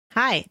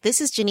Hi,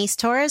 this is Janice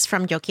Torres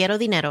from Yo Quiero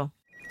Dinero.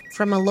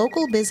 From a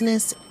local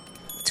business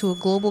to a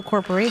global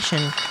corporation,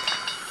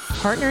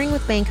 partnering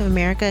with Bank of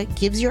America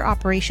gives your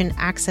operation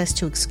access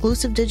to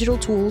exclusive digital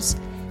tools,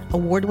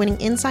 award-winning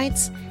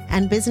insights,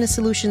 and business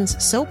solutions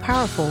so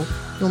powerful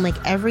you'll make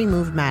every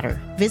move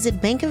matter.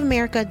 Visit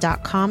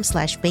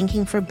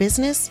bankofamerica.com/banking for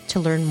business to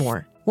learn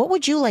more. What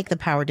would you like the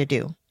power to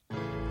do?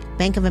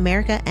 Bank of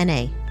America,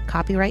 N.A.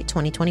 Copyright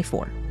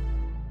 2024.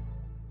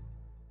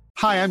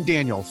 Hi, I'm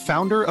Daniel,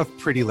 founder of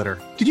Pretty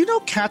Litter. Did you know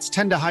cats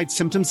tend to hide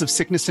symptoms of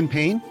sickness and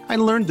pain? I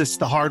learned this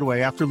the hard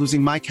way after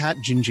losing my cat,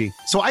 Gingy.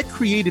 So I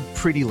created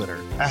Pretty Litter,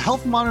 a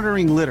health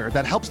monitoring litter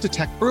that helps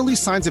detect early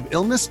signs of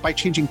illness by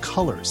changing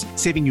colors,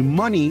 saving you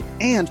money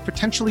and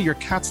potentially your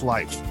cat's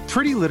life.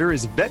 Pretty Litter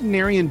is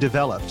veterinarian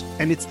developed,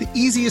 and it's the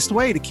easiest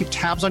way to keep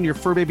tabs on your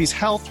fur baby's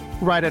health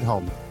right at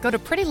home. Go to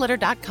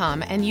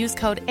prettylitter.com and use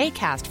code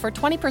ACAST for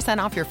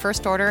 20% off your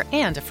first order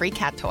and a free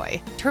cat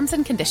toy. Terms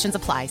and conditions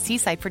apply. See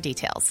site for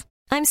details.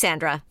 I'm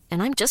Sandra,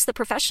 and I'm just the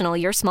professional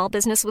your small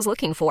business was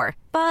looking for.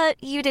 But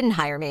you didn't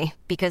hire me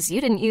because you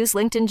didn't use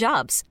LinkedIn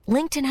Jobs.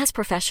 LinkedIn has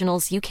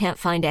professionals you can't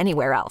find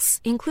anywhere else,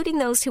 including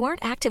those who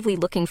aren't actively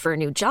looking for a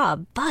new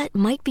job, but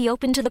might be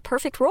open to the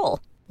perfect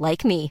role,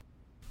 like me.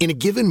 In a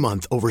given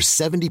month, over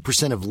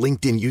 70% of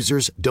LinkedIn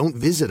users don't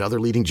visit other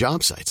leading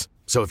job sites.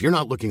 So if you're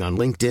not looking on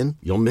LinkedIn,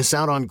 you'll miss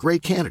out on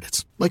great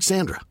candidates like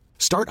Sandra.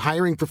 Start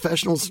hiring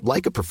professionals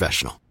like a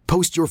professional.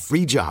 Post your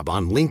free job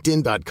on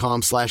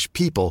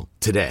linkedin.com/people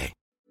today.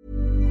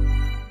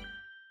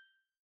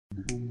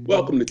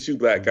 Welcome to Two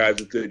Black Guys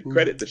with Good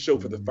Credit, the show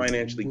for the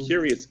financially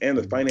curious and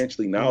the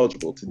financially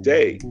knowledgeable.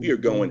 Today, we are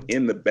going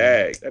in the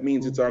bag. That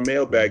means it's our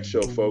mailbag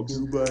show, folks.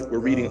 We're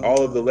reading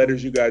all of the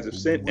letters you guys have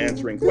sent,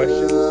 answering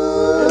questions,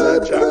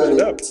 and chopping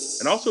it up.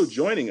 And also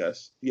joining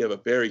us, we have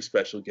a very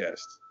special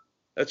guest.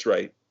 That's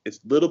right. It's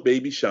little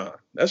baby Sean.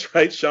 That's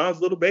right. Sean's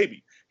little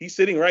baby. He's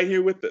sitting right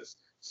here with us.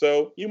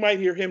 So you might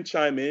hear him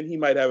chime in. He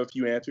might have a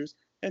few answers.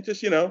 And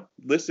just,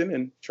 listen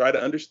and try to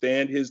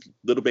understand his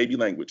little baby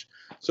language.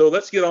 So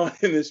let's get on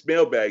in this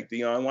mailbag,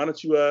 Dion. Why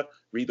don't you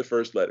read the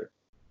first letter?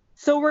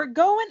 So we're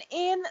going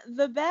in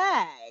the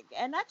bag.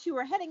 And actually,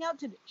 we're heading out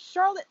to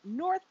Charlotte,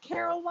 North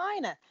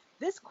Carolina.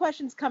 This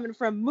question's coming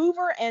from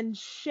Mover and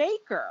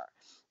Shaker.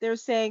 They're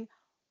saying,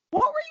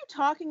 what were you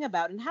talking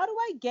about and how do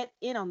I get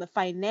in on the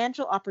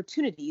financial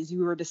opportunities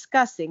you were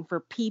discussing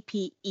for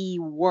PPE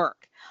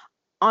work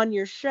on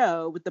your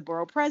show with the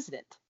borough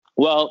president?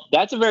 Well,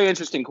 that's a very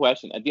interesting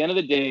question. At the end of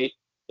the day,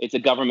 it's a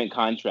government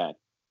contract.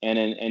 And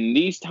in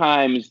these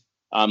times,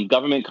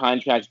 government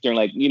contracts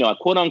during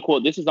quote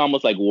unquote, this is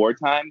almost like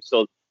wartime.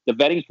 So the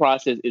vetting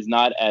process is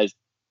not as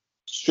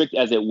strict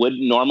as it would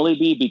normally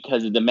be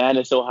because the demand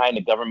is so high and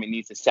the government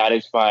needs to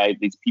satisfy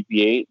these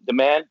PPA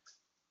demand.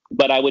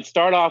 But I would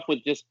start off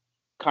with just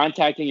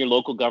contacting your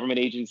local government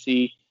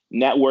agency,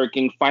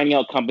 networking, finding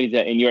out companies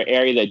that in your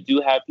area that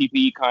do have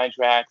PPE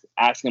contracts,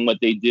 asking what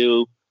they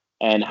do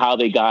and how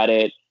they got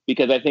it.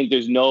 Because I think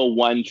there's no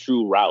one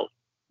true route.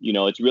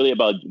 It's really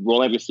about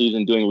rolling up your sleeves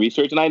and doing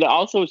research. And I'd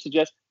also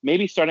suggest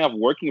maybe starting off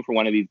working for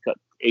one of these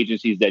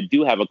agencies that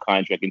do have a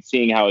contract and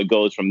seeing how it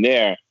goes from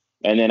there.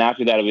 And then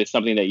after that, if it's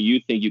something that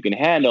you think you can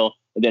handle,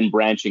 then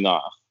branching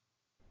off.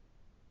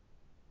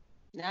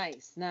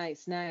 Nice.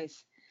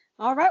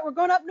 All right, we're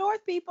going up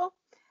north, people.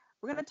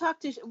 We're going to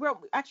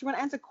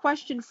answer a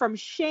question from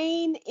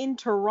Shane in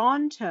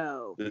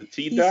Toronto. The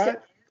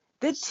T-Dot?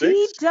 The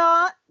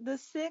T-Dot, the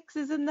 6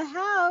 is in the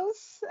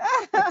house.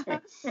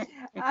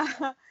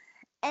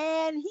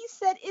 And he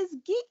said, is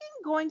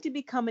gigging going to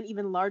become an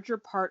even larger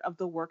part of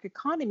the work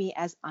economy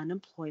as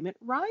unemployment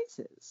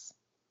rises?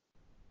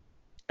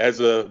 As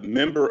a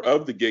member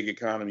of the gig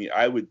economy,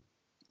 I would,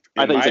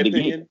 I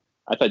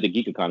thought the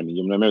geek economy.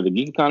 You remember the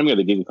geek economy or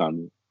the gig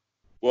economy?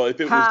 Well,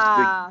 if it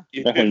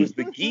was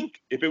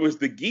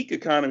the geek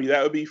economy,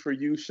 that would be for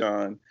you,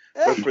 Sean.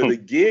 But for the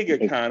gig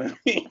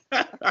economy,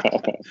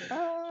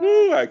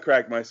 I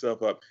cracked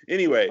myself up.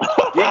 Anyway,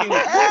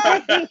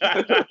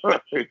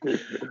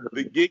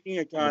 the gigging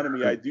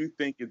economy, I do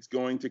think it's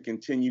going to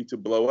continue to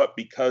blow up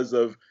because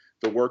of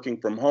the working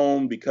from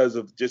home, because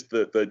of just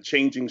the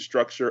changing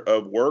structure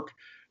of work.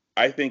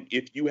 I think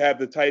if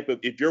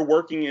you're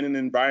working in an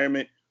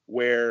environment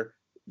where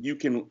you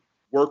can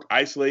work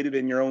isolated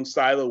in your own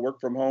silo, work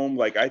from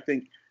home, I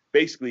think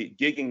basically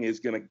gigging is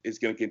gonna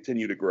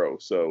continue to grow.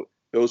 So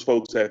those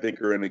folks, I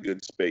think, are in a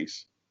good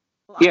space.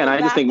 Well, yeah, and I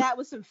just think that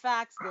was some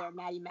facts there,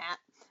 Matt.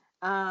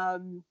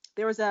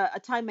 There was a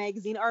Time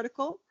Magazine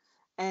article,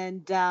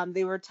 and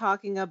they were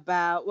talking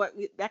about we're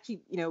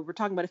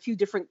talking about a few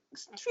different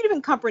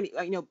company,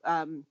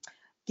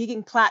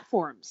 gigging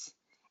platforms,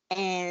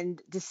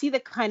 and to see the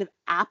kind of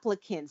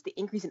applicants, the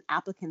increase in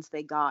applicants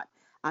they got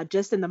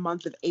just in the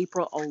month of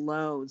April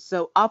alone.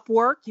 So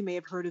Upwork, you may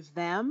have heard of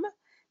them.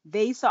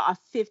 They saw a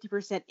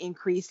 50%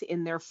 increase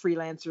in their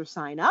freelancer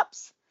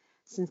signups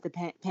since the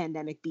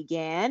pandemic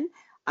began.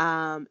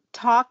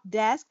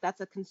 TalkDesk,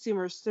 that's a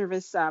consumer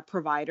service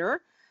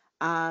provider.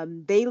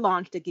 They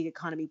launched a gig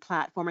economy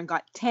platform and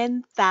got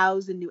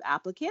 10,000 new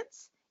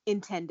applicants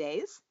in 10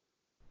 days.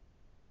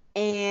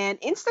 And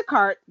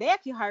Instacart, they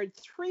actually hired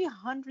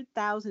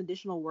 300,000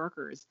 additional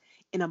workers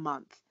in a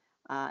month.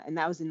 And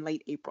that was in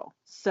late April.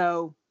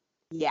 So,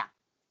 yeah,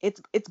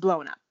 it's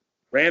blowing up.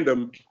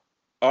 Random,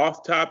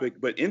 off topic,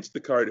 but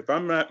Instacart, if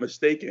I'm not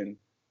mistaken,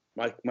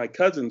 my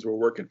cousins were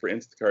working for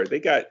Instacart. They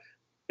got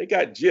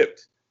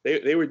gypped.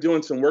 They were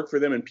doing some work for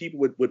them, and people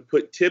would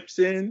put tips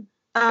in,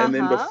 and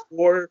then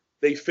before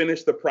they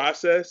finished the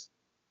process,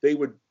 they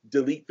would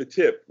delete the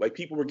tip. Like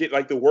people were getting,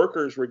 like the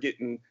workers were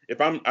getting. There's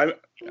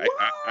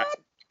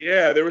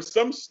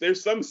some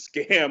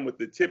scam with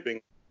the tipping.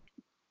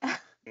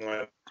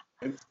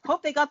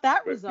 Hope they got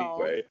that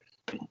resolved.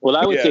 Well,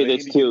 I would say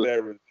this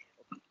too.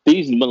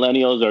 These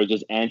millennials are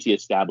just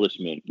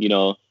anti-establishment. You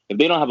know, if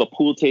they don't have a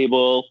pool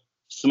table,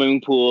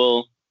 swimming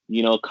pool,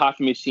 you know,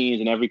 coffee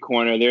machines in every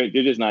corner, they're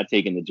just not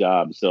taking the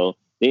job. So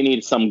they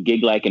need some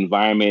gig-like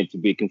environment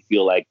to can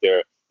feel like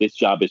this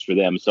job is for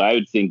them. So I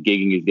would think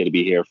gigging is going to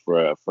be here for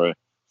a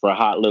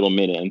hot little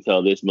minute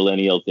until this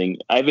millennial thing,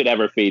 if it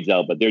ever fades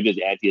out. But they're just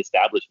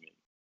anti-establishment.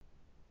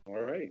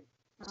 All right.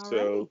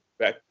 So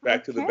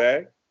back to the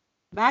bag.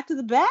 Back to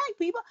the bag,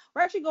 people.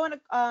 We're actually going to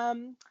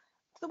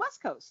the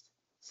West Coast.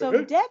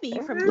 So Debbie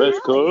from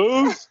West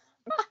Coast.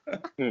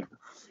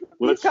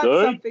 We've got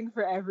something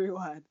for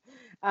everyone.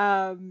 She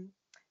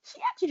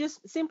actually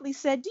just simply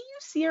said, "Do you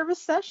see a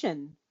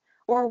recession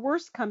or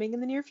worse coming in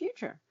the near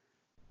future?"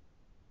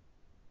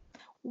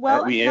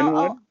 Well, are we in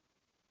one?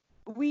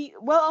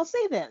 I'll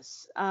say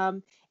this.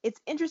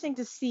 It's interesting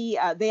to see.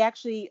 They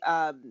actually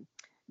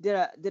did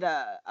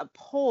a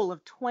poll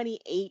of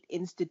 28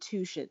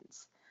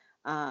 institutions.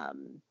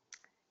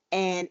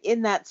 And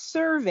in that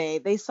survey,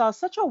 they saw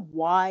such a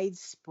wide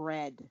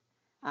spread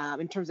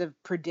in terms of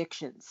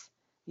predictions,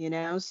 you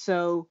know.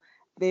 So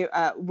they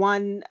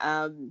one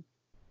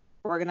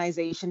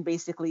organization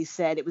basically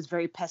said it was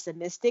very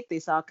pessimistic. They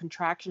saw a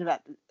contraction of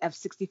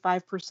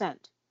 65%,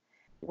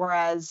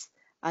 whereas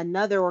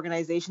another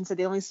organization said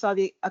they only saw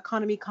the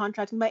economy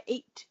contracting by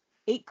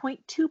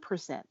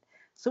 8.2%.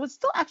 So it's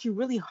still actually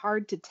really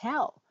hard to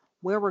tell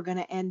where we're going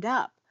to end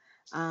up.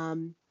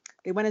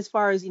 They went as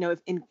far as, you know, if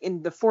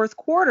in the fourth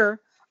quarter,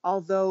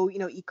 although, you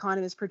know,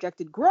 economists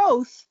projected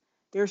growth,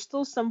 there's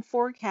still some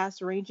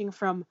forecasts ranging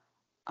from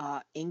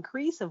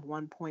increase of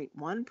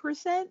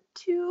 1.1%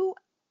 to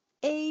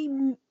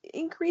a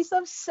increase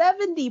of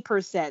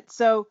 70%.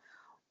 So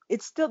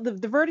it's still,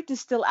 the verdict is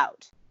still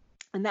out.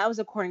 And that was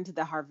according to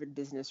the Harvard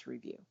Business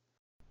Review.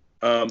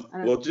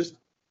 Well, just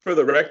for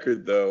the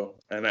record, though,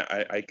 and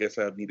I guess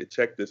I need to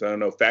check this. I don't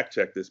know, fact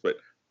check this, but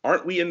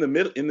aren't we in the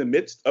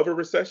midst of a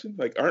recession?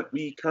 Like, aren't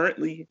we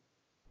currently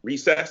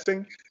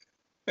recessing?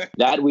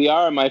 That we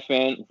are, my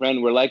friend.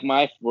 We're like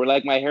my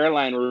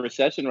hairline. We're in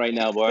recession right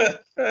now, boy.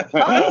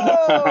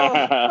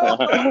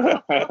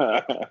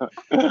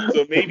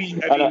 So maybe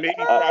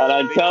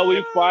until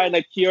we find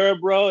a cure,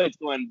 bro, it's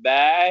going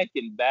back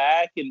and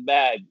back and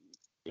back.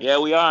 Yeah,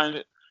 we are.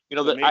 You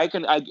know, I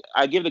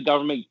give the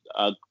government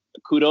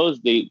kudos.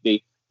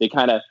 They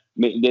kind of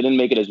they didn't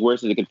make it as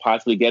worse as it could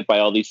possibly get by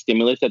all these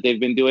stimulus that they've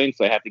been doing.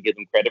 So I have to give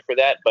them credit for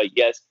that. But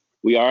yes,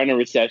 we are in a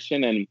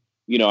recession, and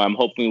you know, I'm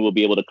hoping we'll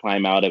be able to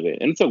climb out of it.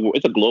 And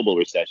it's a global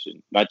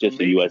recession, not just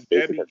a U.S.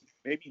 based.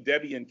 Maybe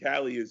Debbie in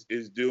Cali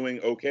is doing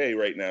okay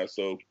right now.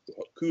 So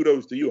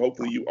kudos to you.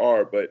 Hopefully you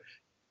are. But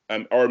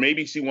or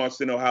maybe she wants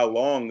to know how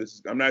long this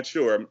is. I'm not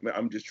sure.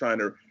 I'm just trying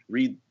to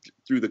read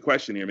through the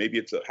question here. Maybe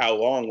it's how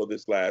long will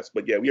this last?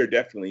 But yeah, we are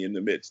definitely in the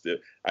midst.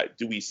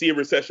 Do we see a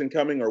recession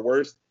coming or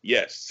worse?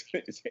 Yes.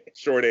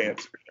 Short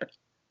answer.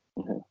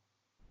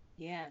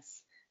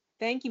 Yes.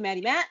 Thank you, Maddie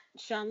Matt,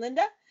 Sean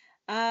Linda.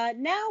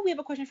 Now we have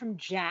a question from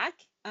Jack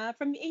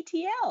from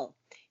ATL.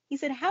 He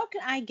said, how can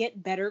I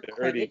get better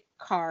credit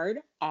card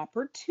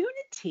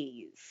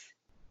opportunities?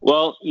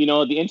 Well, you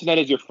know, the internet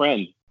is your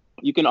friend.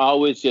 You can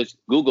always just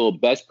Google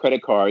best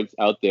credit cards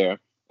out there,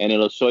 and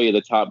it'll show you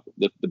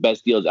the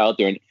best deals out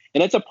there. And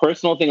it's a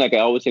personal thing, like I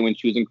always say when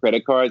choosing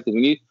credit cards,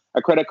 because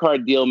a credit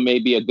card deal may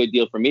be a good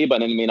deal for me,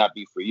 but then it may not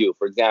be for you.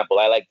 For example,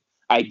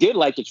 I did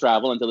like to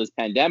travel until this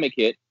pandemic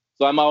hit,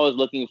 so I'm always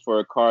looking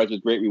for cards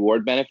with great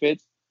reward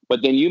benefits.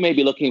 But then you may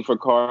be looking for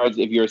cards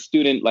if you're a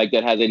student, like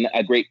that has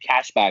a great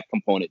cashback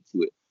component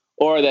to it,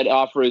 or that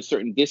offers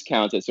certain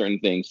discounts at certain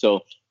things. So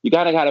you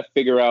gotta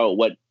figure out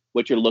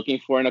what you're looking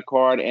for in a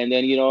card, and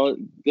then, you know,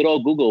 good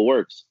old Google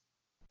works.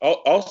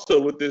 Also,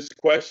 with this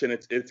question,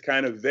 it's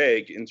kind of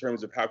vague in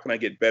terms of how can I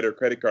get better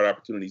credit card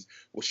opportunities.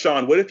 Well,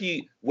 Sean, what if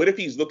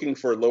he's looking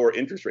for lower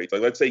interest rates?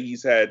 Like, let's say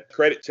he's had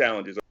credit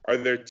challenges. Are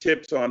there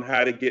tips on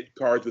how to get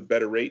cards with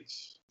better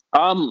rates?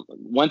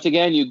 Once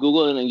again, you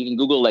Google, and you can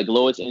Google like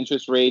lowest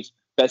interest rates,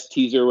 best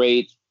teaser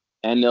rates,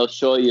 and they'll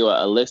show you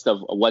a list of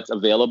what's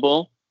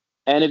available.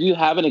 And if you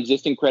have an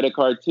existing credit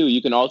card too,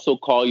 you can also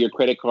call your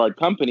credit card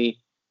company.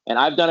 And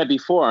I've done it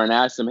before and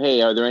asked them,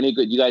 hey, are there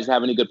you guys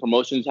have any good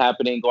promotions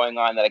happening going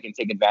on that I can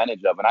take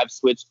advantage of? And I've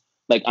switched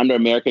like under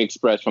American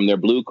Express from their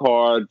blue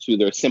card to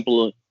their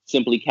simply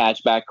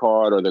cashback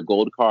card or their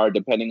gold card,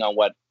 depending on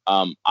what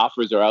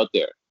offers are out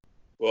there.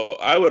 Well,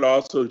 I would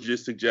also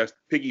just suggest,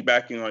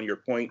 piggybacking on your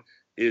point,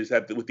 is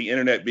that with the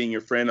internet being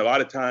your friend, a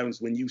lot of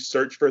times when you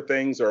search for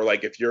things, or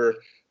like if you're,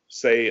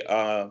 say,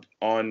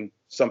 on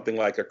something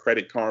like a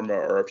Credit Karma,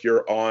 or if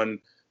you're on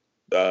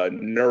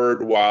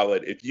Nerd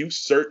Wallet, if you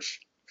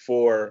search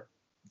for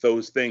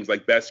those things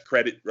like best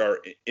credit or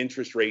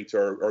interest rates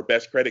or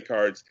best credit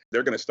cards,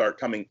 they're going to start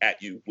coming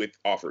at you with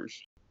offers.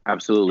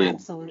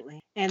 Absolutely.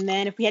 And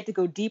then if we had to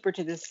go deeper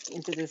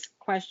into this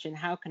question,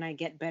 how can I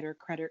get better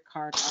credit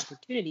card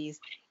opportunities,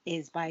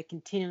 is by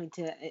continuing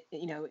to,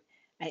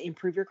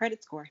 improve your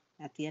credit score.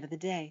 At the end of the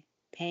day,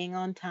 paying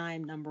on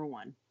time, number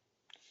one.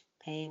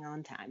 Paying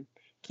on time.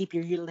 Keep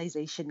your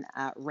utilization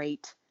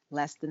rate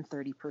less than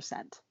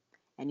 30%,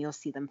 and you'll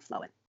see them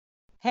flowing.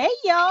 Hey,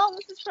 y'all,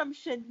 this is from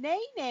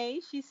Shanae.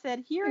 She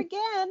said, here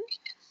again,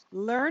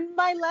 learn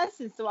my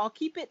lesson. So I'll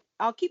keep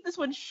this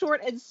one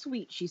short and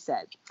sweet, she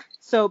said.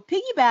 So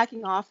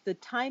piggybacking off the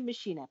time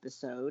machine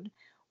episode,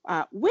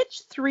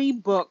 which 3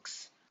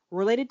 books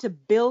related to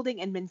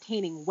building and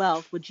maintaining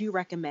wealth would you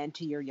recommend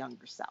to your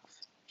younger self?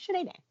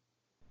 Shanae.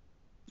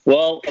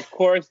 Well, of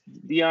course,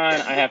 Dion,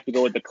 I have to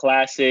go with the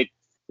classic,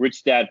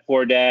 Rich Dad,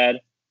 Poor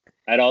Dad.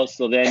 I'd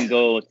also then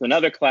go to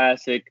another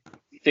classic,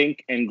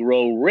 Think and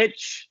Grow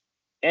Rich.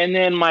 And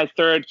then my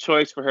third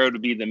choice for her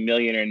would be The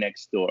Millionaire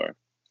Next Door.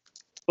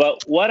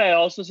 But what I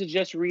also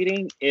suggest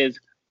reading is,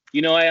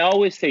 I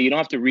always say you don't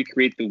have to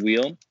recreate the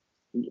wheel.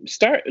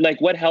 Start, like,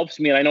 what helps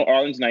me, and I know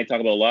Arlen's and I talk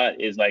about a lot,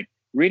 is like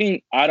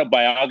reading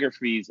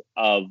autobiographies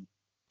of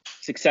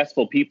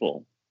successful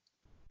people.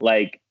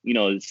 Like,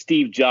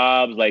 Steve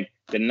Jobs, like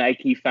the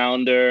Nike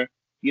founder,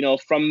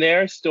 from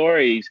their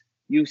stories,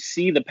 you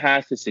see the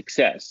path to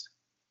success.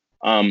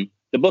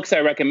 The books I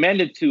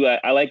recommended to,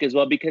 I like as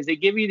well, because they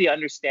give you the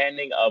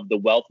understanding of the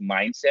wealth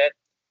mindset.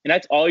 And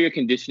that's all you're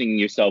conditioning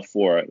yourself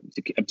for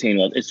to obtain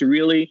wealth, is to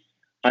really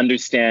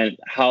understand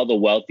how the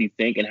wealthy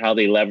think and how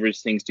they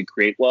leverage things to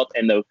create wealth,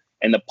 and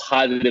the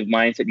positive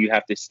mindset you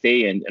have to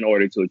stay in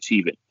order to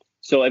achieve it.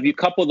 So if you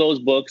couple those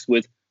books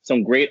with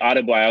some great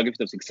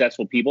autobiographies of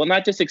successful people,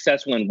 not just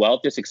successful in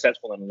wealth, just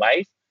successful in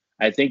life,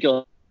 I think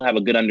you'll have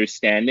a good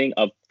understanding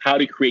of how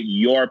to create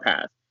your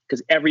path,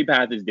 because every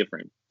path is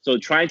different. So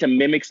trying to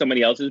mimic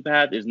somebody else's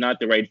path is not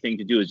the right thing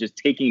to do. It's just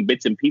taking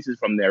bits and pieces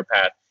from their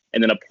path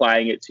and then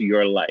applying it to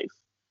your life.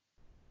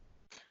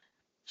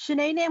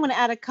 Shanae, I'm going to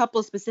add a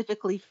couple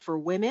specifically for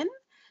women.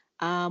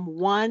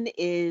 One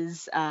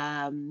is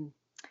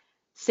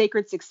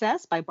Sacred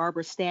Success by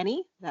Barbara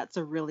Stanny. That's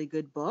a really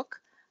good book.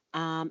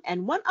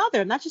 And one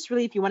other, not just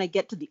really if you want to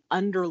get to the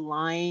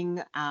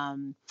underlying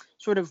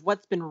sort of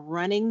what's been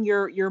running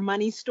your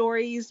money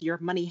stories, your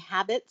money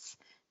habits,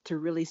 to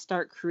really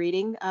start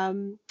creating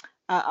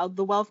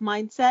the wealth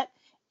mindset.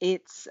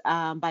 It's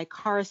by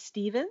Cara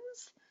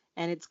Stevens,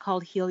 and it's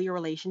called Heal Your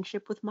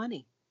Relationship with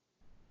Money.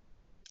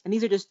 And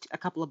these are just a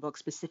couple of books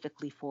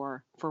specifically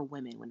for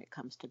women when it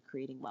comes to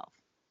creating wealth.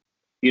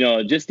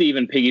 Just to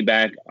even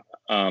piggyback,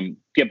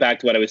 get back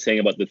to what I was saying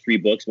about the 3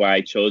 books, why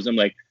I chose them.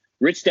 Like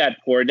Rich Dad,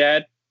 Poor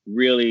Dad,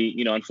 really,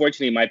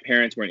 unfortunately, my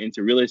parents weren't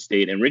into real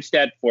estate, and Rich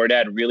Dad, Poor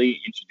Dad really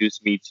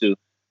introduced me to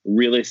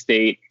real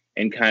estate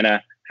and kind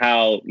of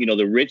how,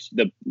 the rich,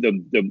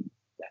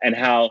 and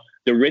how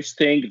the rich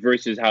think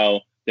versus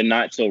how the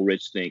not so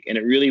rich think. And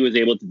it really was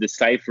able to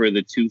decipher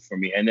the two for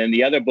me. And then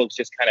the other books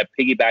just kind of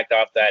piggybacked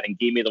off that and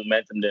gave me the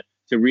momentum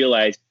to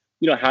realize,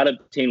 how to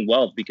obtain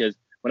wealth. Because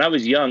when I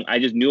was young, I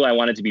just knew I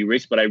wanted to be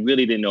rich, but I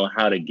really didn't know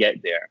how to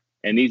get there.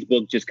 And these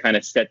books just kind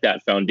of set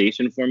that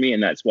foundation for me.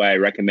 And that's why I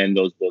recommend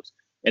those books.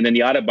 And then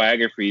the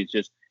autobiographies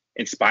just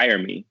inspire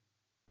me.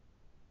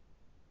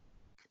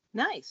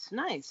 Nice.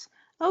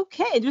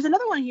 Okay, there's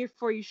another one here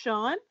for you,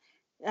 Sean.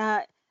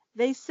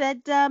 They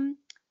said,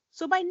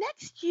 so by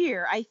next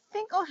year, I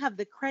think I'll have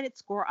the credit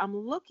score I'm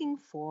looking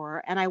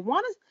for, and I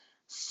want to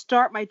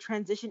start my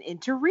transition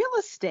into real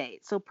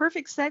estate. So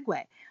perfect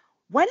segue.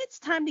 When it's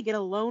time to get a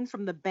loan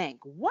from the bank,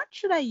 what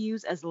should I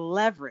use as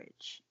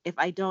leverage if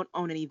I don't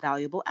own any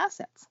valuable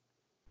assets?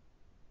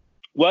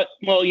 Well,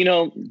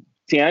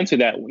 to answer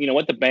that,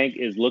 what the bank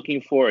is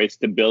looking for is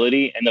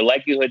stability and the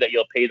likelihood that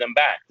you'll pay them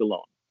back the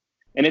loan.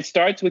 And it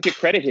starts with your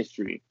credit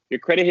history. Your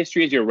credit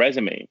history is your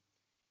resume.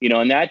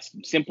 And that's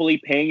simply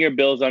paying your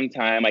bills on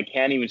time. I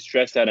can't even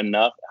stress that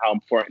enough, how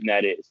important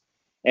that is.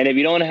 And if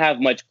you don't have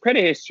much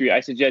credit history, I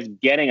suggest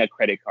getting a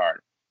credit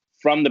card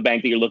from the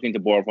bank that you're looking to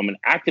borrow from and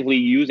actively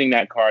using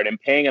that card and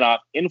paying it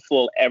off in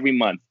full every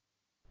month.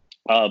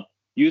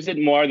 Use it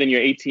more than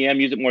your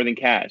ATM, use it more than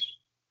cash.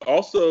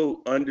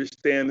 Also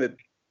understand that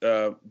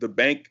the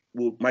bank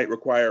will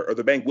require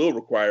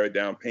a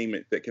down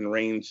payment that can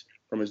range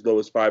from as low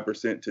as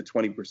 5% to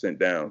 20%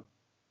 down.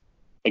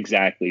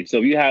 Exactly. So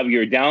if you have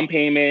your down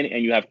payment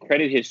and you have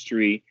credit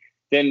history,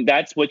 then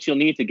that's what you'll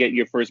need to get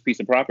your first piece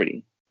of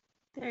property.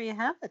 There you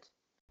have it.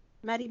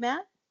 Matt, we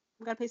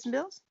got to pay some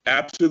bills?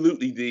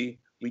 Absolutely, D.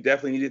 We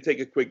definitely need to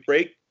take a quick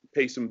break,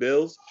 pay some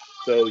bills.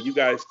 So you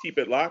guys keep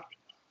it locked,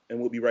 and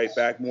we'll be right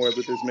back more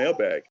with this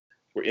mailbag.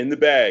 We're in the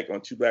bag on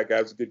Two Black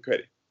Guys with Good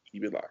Credit.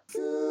 Keep it locked.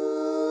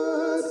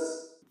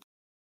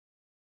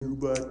 Two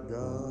Black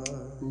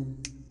Guys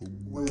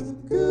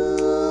with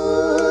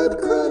Good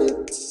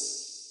Credit.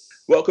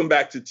 Welcome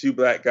back to Two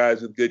Black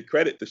Guys with Good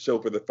Credit, the show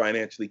for the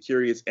financially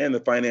curious and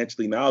the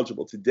financially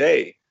knowledgeable.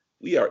 Today,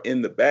 we are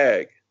in the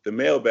bag, the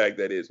mailbag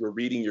that is. We're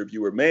reading your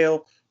viewer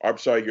mail,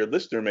 your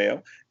listener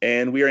mail,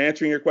 and we are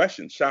answering your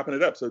questions, chopping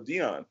it up. So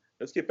Dion,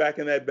 let's get back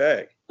in that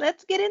bag.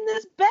 Let's get in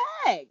this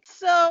bag.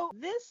 So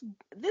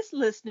this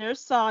listener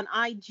saw an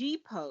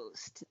IG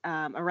post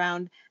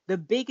around the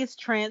biggest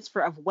transfer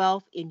of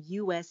wealth in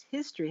U.S.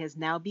 history has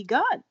now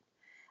begun.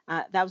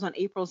 That was on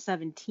April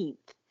 17th.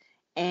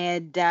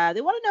 And they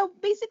want to know,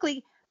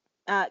 basically,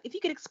 if you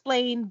could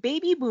explain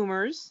baby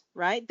boomers,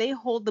 right? They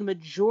hold the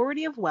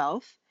majority of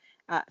wealth,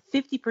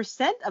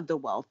 50% of the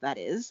wealth, that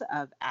is,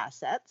 of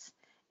assets.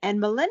 And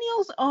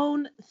millennials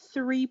own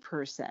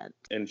 3%.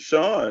 And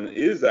Sean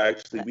is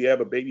actually, we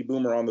have a baby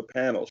boomer on the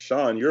panel.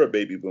 Sean, you're a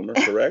baby boomer,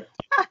 correct?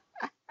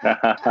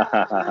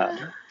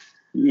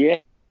 Yeah.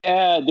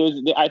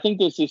 I think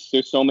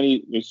there's so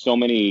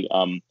many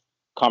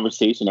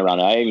conversation around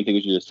it. I even think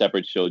we should do a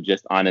separate show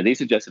just on it. They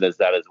suggested us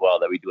that as well,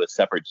 that we do a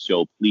separate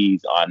show,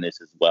 please, on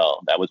this as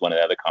well. That was one of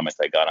the other comments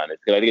I got on it,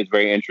 because I think it's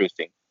very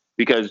interesting.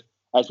 Because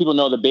as people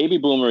know, the baby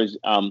boomers,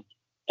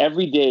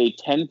 every day,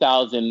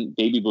 10,000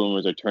 baby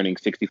boomers are turning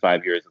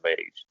 65 years of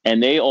age,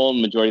 and they own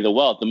the majority of the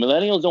wealth. The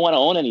millennials don't want to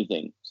own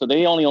anything, so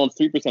they only own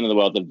 3% of the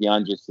wealth, that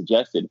Dion just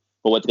suggested.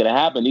 But what's going to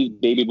happen? These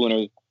baby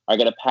boomers are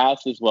going to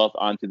pass this wealth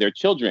on to their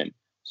children.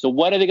 So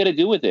what are they going to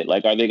do with it?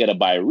 Like, are they going to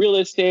buy real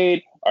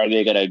estate? Are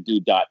they going to do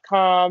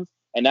 .coms?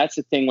 And that's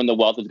the thing when the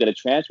wealth is going to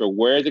transfer.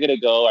 Where is it going to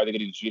go? Are they going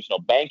to do traditional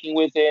banking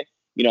with it?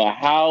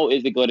 How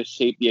is it going to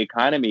shape the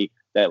economy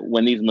that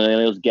when these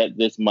millennials get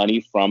this money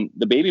from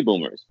the baby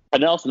boomers?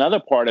 And also another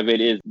part of it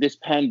is this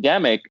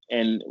pandemic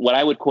and what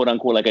I would quote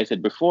unquote, like I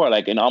said before,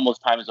 like in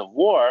almost times of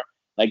war,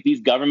 like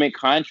these government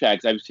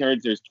contracts, I've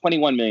heard there's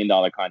 $21 million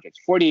contracts,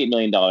 $48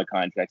 million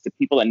contracts to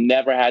people that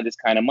never had this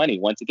kind of money.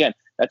 Once again,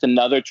 that's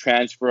another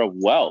transfer of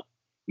wealth.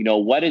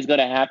 What is going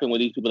to happen with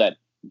these people that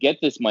get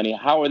this money?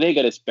 How are they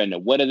going to spend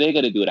it? What are they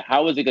going to do with it?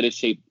 How is it going to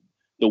shape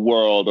the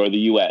world or the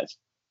U.S.?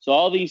 So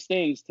all these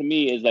things to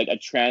me is like a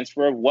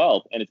transfer of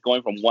wealth, and it's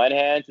going from one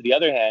hand to the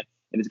other hand.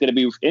 And it's going to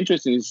be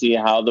interesting to see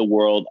how the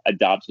world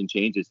adopts and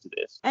changes to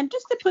this. And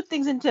just to put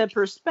things into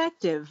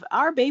perspective,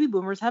 our baby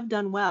boomers have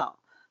done well.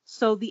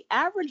 So the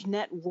average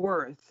net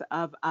worth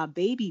of a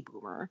baby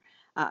boomer,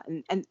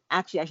 and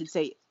actually I should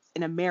say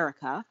in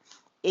America,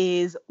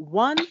 is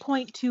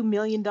 $1.2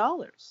 million.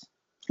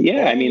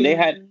 Yeah, I mean,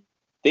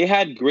 they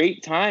had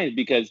great times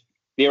because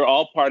they were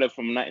all part of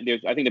I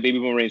think the baby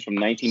boomer range from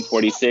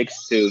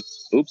 1946 to,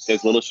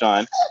 there's little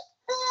Sean.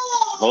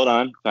 Hold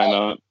on, time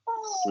out.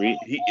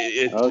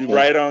 It's okay.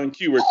 Right on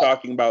cue. We're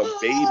talking about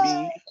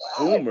baby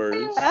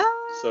boomers.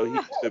 So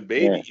the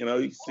baby,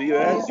 you see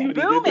that? See what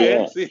he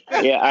did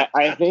there? Yeah,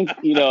 I think,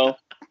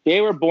 they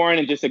were born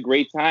in just a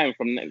great time.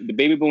 The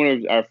baby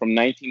boomers are from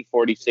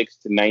 1946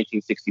 to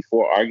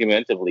 1964,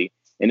 argumentatively.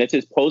 And this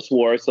is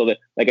post-war. So that,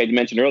 like I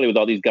mentioned earlier, with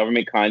all these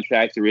government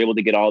contracts, they were able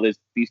to get all these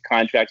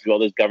contracts, do all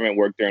this government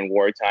work during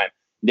wartime.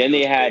 Then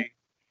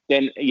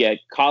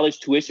college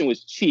tuition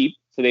was cheap.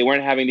 So they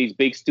weren't having these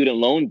big student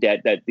loan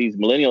debt that these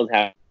millennials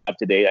have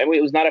today. I mean,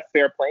 it was not a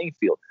fair playing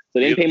field. So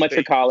they didn't pay much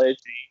for college.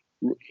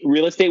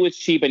 Real estate was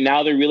cheap, and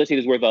now their real estate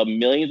is worth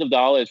millions of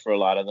dollars for a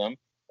lot of them.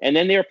 And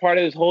then they were part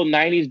of this whole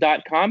 90s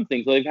 .com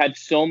thing. So they've had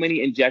so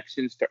many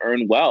injections to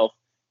earn wealth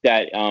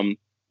that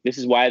this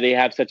is why they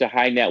have such a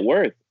high net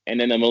worth. And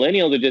then the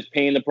millennials are just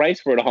paying the price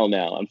for it all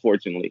now,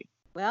 unfortunately.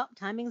 Well,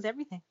 timing's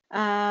everything. So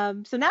now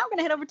we're going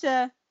to head over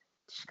to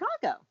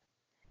Chicago.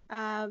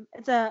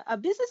 It's a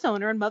business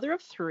owner and mother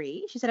of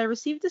 3. She said, I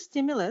received a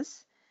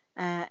stimulus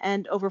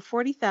and over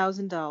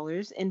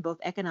 $40,000 in both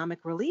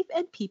economic relief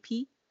and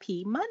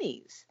PPP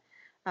monies.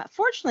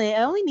 Fortunately,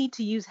 I only need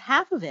to use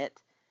half of it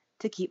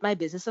to keep my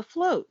business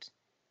afloat.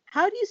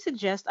 How do you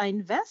suggest I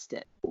invest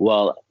it?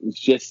 Well,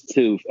 just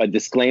a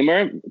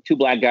disclaimer, Two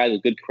Black Guys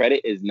with Good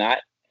Credit is not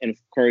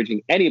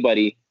encouraging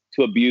anybody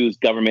to abuse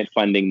government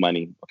funding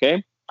money,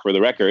 okay? For the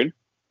record.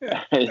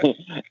 Yeah.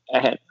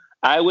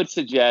 I would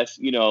suggest,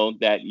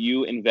 that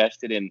you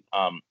invested in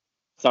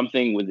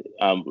something with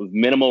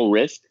minimal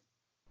risk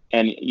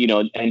and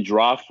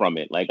draw from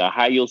it, like a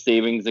high yield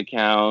savings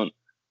account,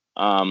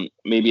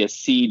 maybe a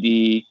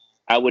CD.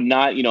 I would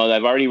not,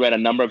 I've already read a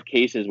number of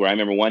cases where I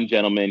remember one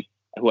gentleman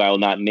who I will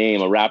not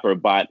name, a rapper,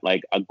 bought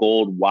like a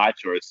gold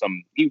watch or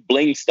he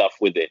bling stuff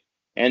with it,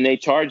 and they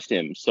charged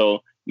him. So,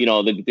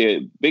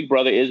 the big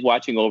brother is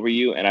watching over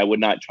you, and I would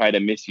not try to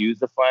misuse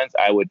the funds.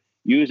 I would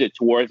use it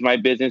towards my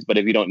business, but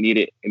if you don't need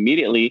it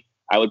immediately,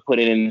 I would put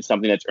it in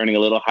something that's earning a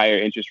little higher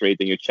interest rate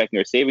than your checking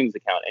or savings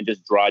account and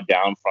just draw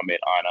down from it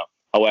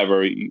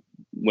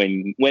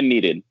when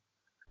needed.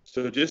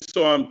 So just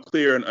so I'm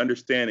clear and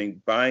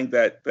understanding, buying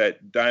that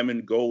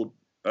diamond gold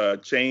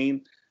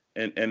chain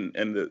and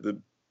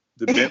the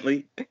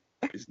Bentley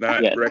is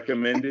not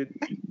recommended.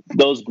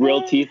 Those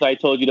grilled teeth I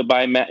told you to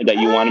buy, Matt, that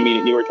you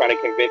were trying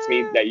to convince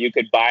me that you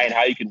could buy and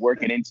how you could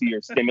work it into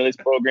your stimulus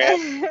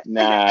program.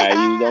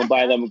 Nah, you don't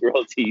buy them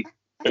grilled teeth.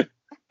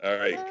 All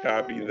right,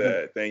 copy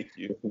that. Thank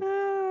you.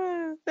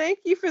 Thank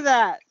you for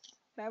that.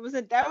 That was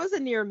a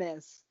near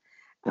miss.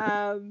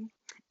 And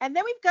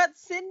then we've got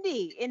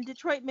Cindy in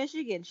Detroit,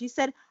 Michigan. She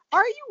said,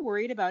 "Are you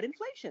worried about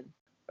inflation?"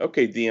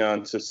 Okay,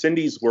 Dion. So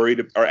Cindy's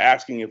worried or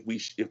asking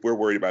if we're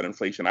worried about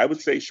inflation. I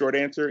would say short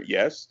answer,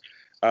 yes.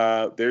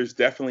 There's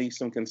definitely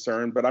some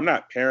concern, but I'm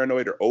not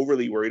paranoid or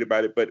overly worried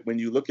about it. But when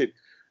you look at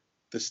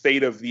the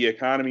state of the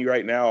economy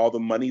right now, all the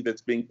money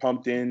that's being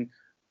pumped in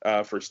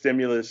for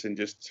stimulus and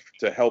just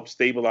to help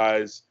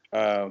stabilize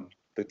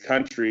the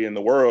country and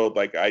the world,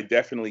 like I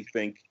definitely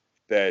think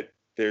that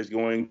there's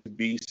going to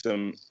be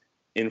some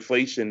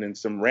inflation and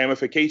some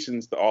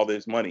ramifications to all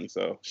this money.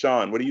 So,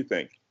 Sean, what do you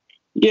think?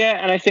 Yeah,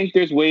 and I think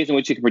there's ways in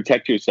which you can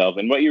protect yourself.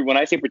 And when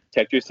I say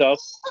protect yourself,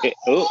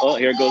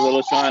 here goes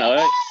little Sean. All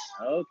right.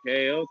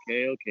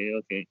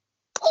 Okay.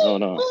 Oh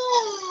no.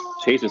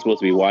 Chase is supposed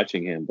to be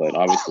watching him, but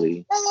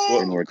obviously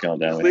didn't work out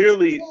that way.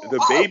 Clearly,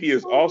 the baby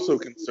is also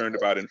concerned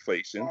about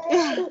inflation.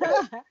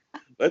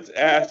 Let's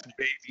ask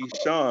baby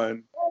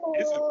Sean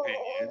his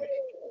opinion.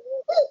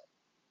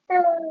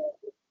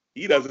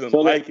 He doesn't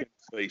like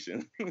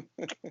inflation.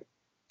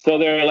 So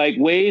there are like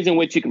ways in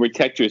which you can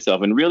protect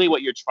yourself. And really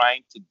what you're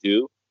trying to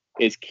do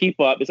is keep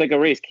up. It's like a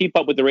race. Keep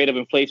up with the rate of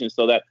inflation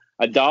so that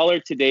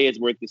 $1 today is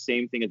worth the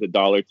same thing as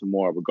 $1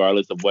 tomorrow,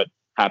 regardless of what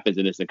happens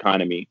in this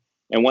economy.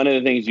 And one of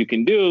the things you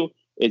can do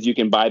is you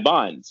can buy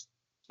bonds.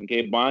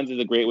 Okay, bonds is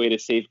a great way to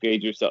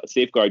safeguard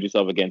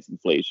yourself against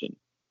inflation.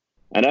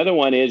 Another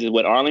one is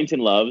what Arlington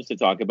loves to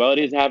talk about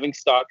is having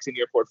stocks in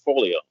your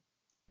portfolio,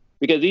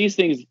 because these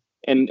things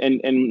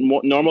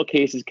in normal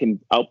cases can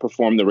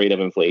outperform the rate of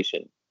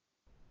inflation.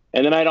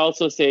 And then I'd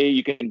also say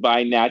you can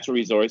buy natural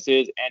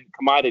resources and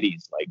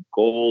commodities like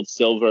gold,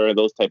 silver,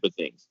 those type of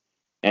things.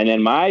 And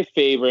then my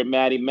favorite,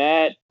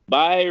 Matt,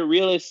 buy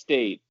real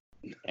estate.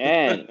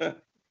 And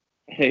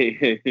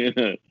and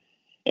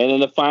then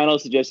the final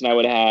suggestion I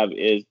would have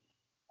is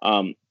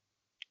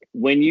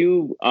when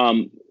you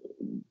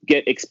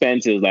get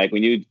expenses, like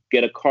when you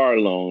get a car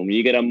loan, when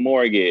you get a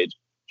mortgage,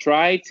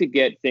 try to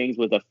get things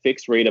with a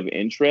fixed rate of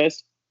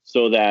interest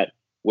so that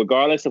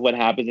regardless of what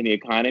happens in the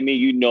economy,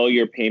 you know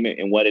your payment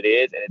and what it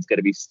is, and it's going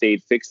to be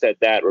stayed fixed at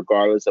that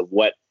regardless of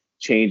what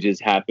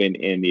changes happen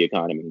in the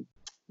economy.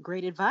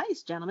 Great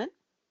advice, gentlemen.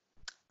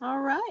 All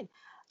right.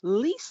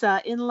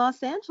 Lisa in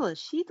Los Angeles,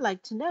 she'd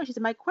like to know. She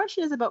said, my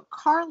question is about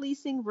car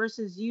leasing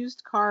versus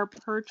used car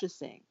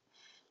purchasing.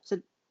 She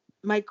said,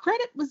 my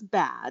credit was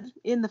bad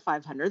in the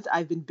 500s.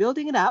 I've been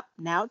building it up.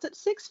 Now it's at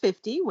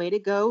 650. Way to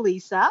go,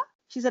 Lisa.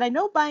 She said, I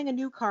know buying a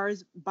new car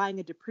is buying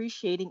a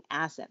depreciating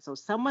asset. So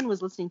someone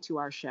was listening to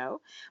our show.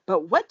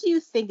 But what do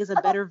you think is a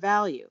better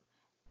value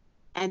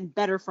and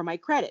better for my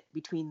credit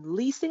between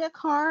leasing a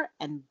car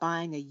and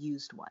buying a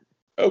used one?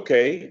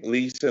 Okay,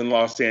 Lisa in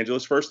Los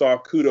Angeles. First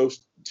off,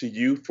 kudos to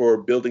you for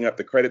building up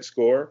the credit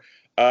score.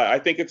 I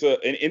think it's an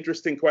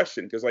interesting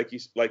question because,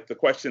 like the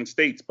question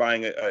states,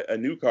 buying a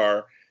new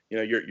car,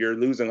 you're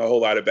losing a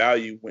whole lot of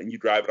value when you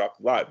drive it off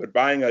the lot. But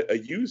buying a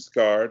used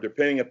car,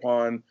 depending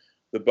upon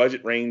the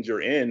budget range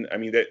you're in, I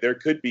mean, that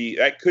could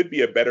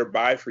be a better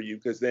buy for you,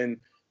 because then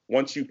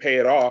once you pay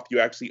it off, you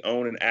actually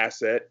own an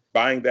asset.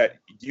 Buying that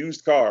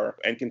used car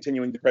and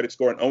continuing the credit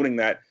score and owning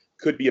that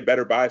could be a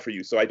better buy for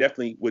you. So I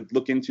definitely would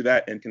look into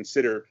that and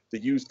consider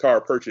the used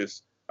car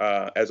purchase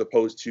as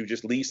opposed to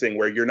just leasing,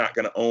 where you're not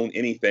going to own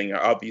anything.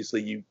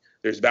 Obviously,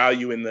 there's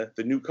value in the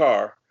new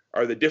car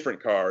or the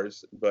different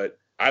cars, but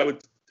I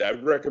would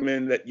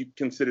recommend that you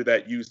consider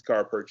that used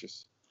car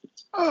purchase.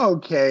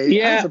 Okay.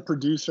 Yeah. As a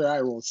producer,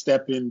 I will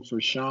step in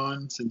for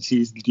Sean since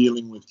he's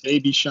dealing with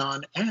baby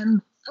Sean,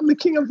 and I'm the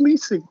king of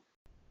leasing.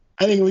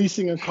 I think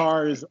leasing a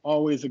car is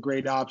always a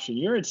great option.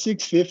 You're at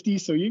 650,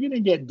 so you're going to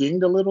get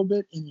dinged a little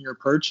bit in your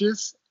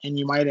purchase, and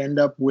you might end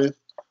up with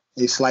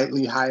a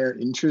slightly higher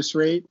interest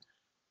rate.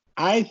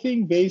 I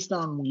think based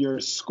on your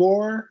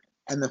score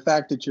and the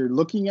fact that you're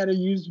looking at a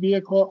used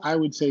vehicle, I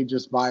would say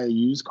just buy a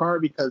used car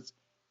because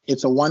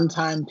it's a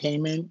one-time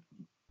payment.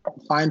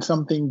 Find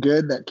something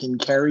good that can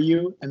carry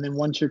you. And then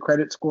once your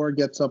credit score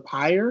gets up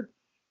higher,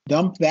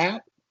 dump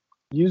that,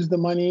 use the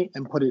money,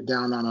 and put it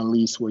down on a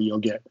lease where you'll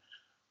get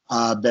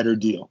a better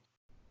deal.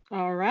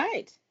 All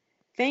right.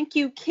 Thank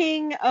you,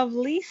 King of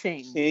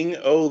Leasing. King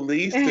O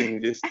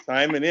Leasing, just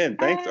chiming in.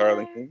 Thanks,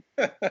 Arlington.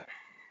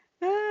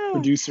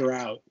 Producer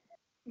out.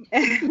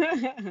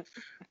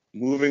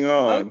 Moving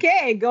on.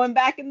 Okay, going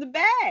back in the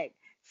bag.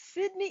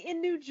 Sydney in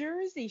New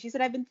Jersey. She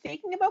said, I've been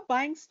thinking about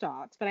buying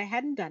stocks, but I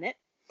hadn't done it.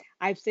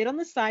 I've stayed on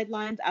the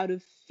sidelines out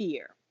of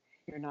fear.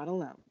 You're not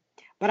alone.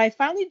 But I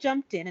finally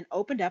jumped in and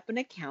opened up an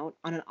account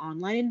on an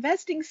online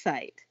investing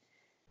site.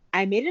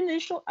 I made an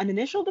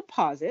initial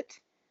deposit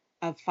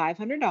of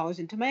 $500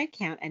 into my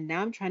account, and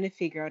now I'm trying to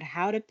figure out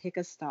how to pick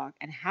a stock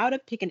and how to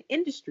pick an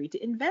industry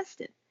to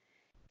invest in.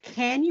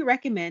 Can you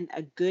recommend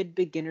a good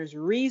beginner's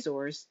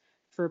resource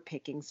for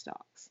picking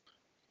stocks?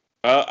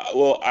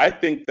 Well, I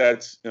think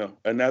that's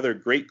another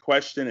great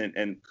question,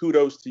 and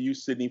kudos to you,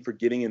 Sydney, for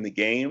getting in the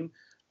game.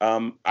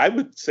 I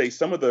would say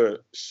some of the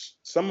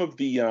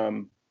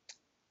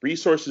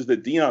resources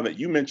that Dion that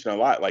you mentioned a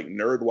lot, like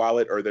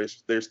NerdWallet, or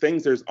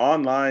there's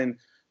online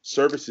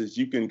services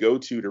you can go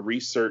to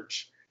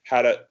research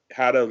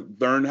how to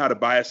learn how to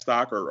buy a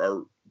stock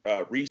or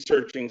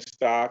researching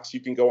stocks, you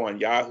can go on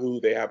Yahoo.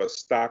 They have a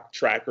stock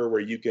tracker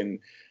where you can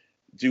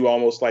do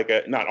almost like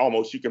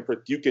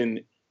you can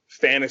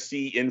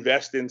fantasy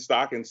invest in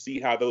stock and see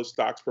how those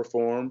stocks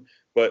perform.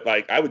 But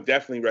like, I would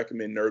definitely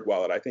recommend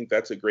NerdWallet. I think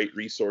that's a great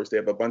resource. They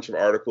have a bunch of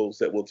articles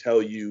that will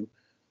tell you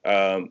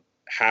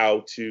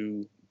how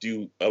to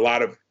do a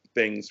lot of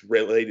things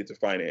related to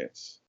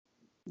finance.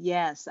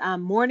 Yes.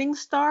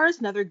 Morningstar is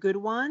another good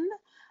one.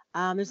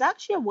 There's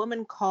actually a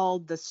woman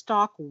called the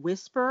Stock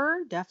Whisperer.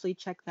 Definitely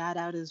check that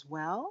out as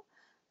well.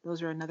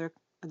 Those are another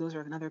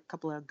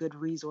couple of good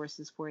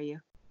resources for you.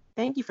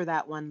 Thank you for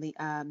that one,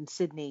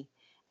 Sydney.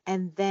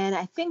 And then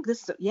I think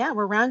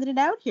we're rounding it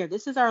out here.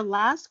 This is our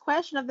last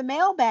question of the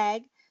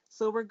mailbag.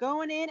 So we're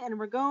going in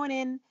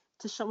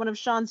to one of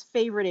Sean's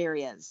favorite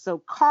areas. So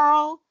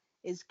Carl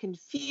is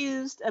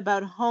confused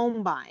about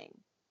home buying.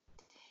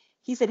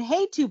 He said,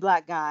 "Hey, two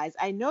black guys,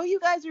 I know you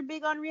guys are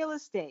big on real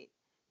estate."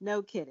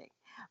 No kidding.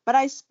 But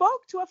I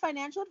spoke to a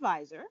financial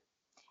advisor,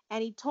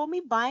 and he told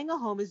me buying a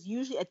home is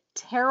usually a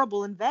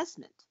terrible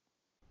investment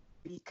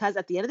because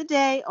at the end of the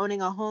day,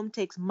 owning a home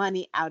takes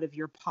money out of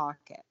your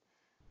pocket.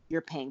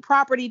 You're paying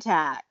property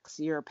tax,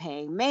 you're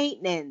paying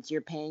maintenance,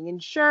 you're paying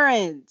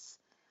insurance.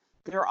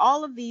 There are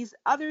all of these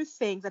other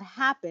things that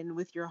happen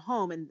with your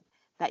home and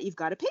that you've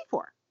got to pay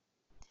for.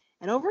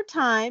 And over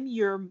time,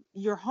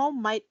 your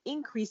home might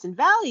increase in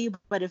value,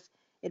 but if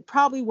it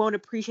probably won't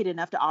appreciate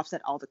enough to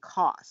offset all the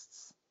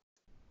costs.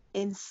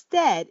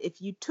 Instead,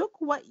 if you took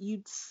what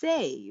you'd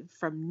save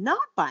from not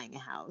buying a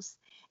house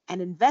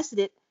and invested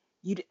it,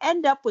 you'd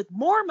end up with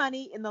more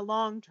money in the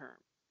long term.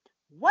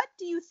 What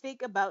do you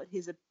think about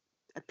his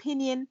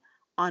opinion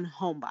on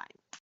home buying?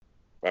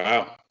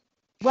 Wow.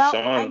 Well,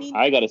 Sean,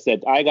 I gotta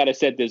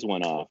set this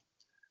one off.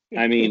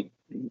 I mean,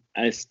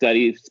 I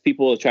study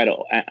people try to,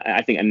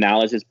 I think,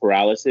 analysis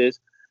paralysis.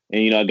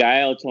 And, a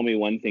guy told me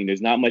one thing: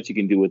 there's not much you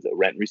can do with a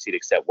rent receipt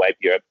except wipe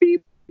your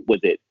beep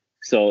with it.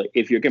 So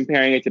if you're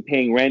comparing it to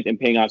paying rent and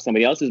paying off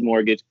somebody else's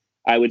mortgage,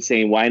 I would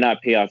say, why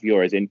not pay off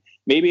yours? And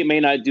maybe it may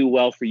not do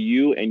well for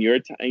you and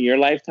your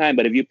lifetime,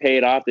 but if you pay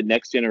it off, the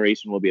next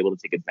generation will be able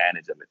to take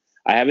advantage of it.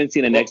 I haven't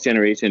seen the next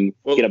generation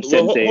get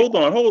upset and say, hold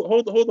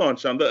on,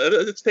 Sean.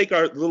 Let's take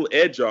our little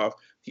edge off.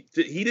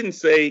 He didn't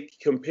say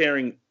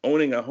comparing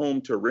owning a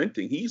home to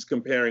renting. He's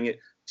comparing it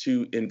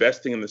to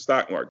investing in the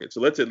stock market.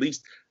 So let's at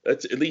least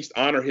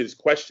honor his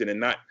question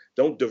and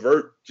don't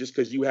divert just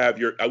because you have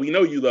we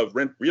know you love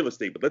real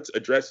estate, but let's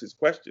address his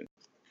question.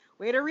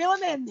 Way to reel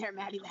him in there,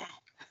 Maddie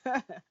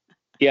Matt.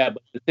 Yeah,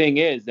 but the thing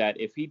is that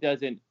if he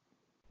doesn't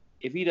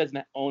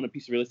own a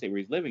piece of real estate where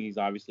he's living, he's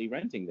obviously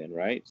renting then,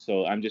 right?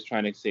 So I'm just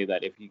trying to say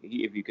that if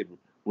you could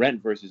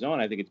rent versus own,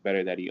 I think it's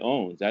better that he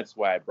owns. That's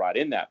why I brought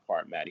in that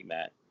part, Maddie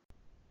Matt.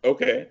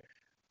 Okay.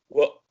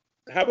 Well,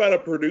 how about a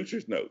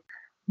producer's note?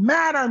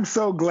 Matt, I'm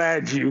so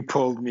glad you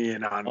pulled me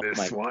in on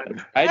this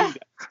one. I'm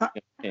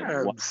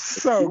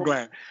so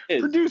glad.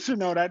 Producer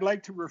note, I'd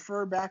like to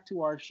refer back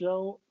to our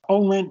show,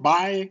 Home Went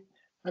By,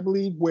 I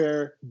believe,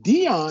 where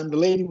Dion, the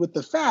lady with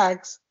the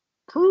facts,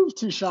 proved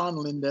to Sean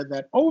Linda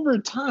that over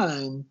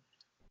time,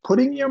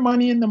 putting your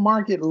money in the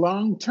market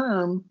long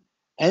term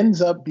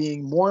ends up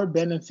being more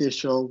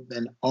beneficial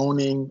than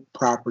owning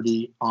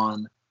property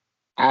on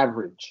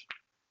average.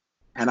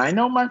 And I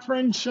know my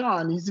friend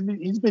Sean, he's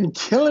been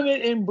killing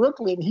it in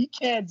Brooklyn. He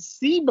can't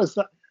see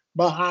beyond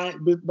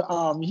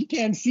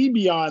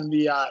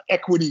the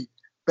equity,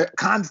 the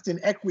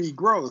constant equity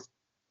growth.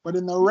 But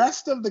in the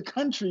rest of the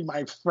country,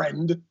 my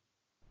friend,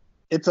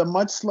 it's a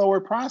much slower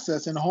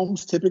process, and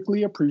homes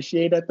typically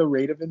appreciate at the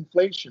rate of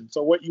inflation.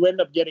 So what you end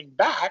up getting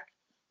back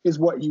is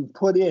what you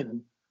put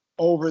in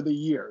over the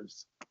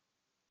years.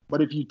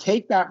 But if you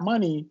take that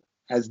money,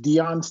 as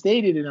Dion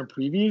stated in a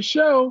previous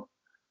show,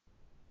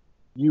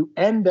 you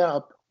end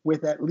up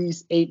with at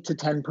least 8 to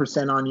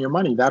 10% on your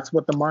money. That's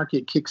what the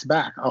market kicks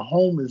back. A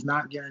home is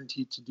not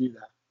guaranteed to do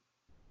that.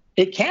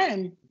 It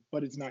can,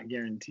 but it's not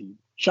guaranteed.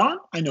 Sean,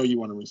 I know you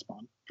want to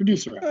respond.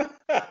 Producer.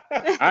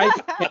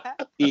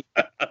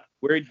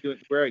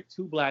 We're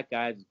two black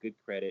guys with good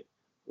credit.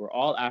 We're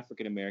all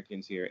African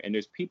Americans here, and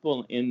there's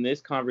people in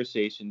this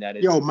conversation that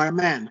is. Yo, my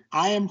man,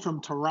 I am from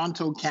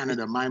Toronto,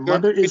 Canada. My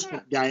mother is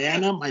from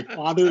Guyana. My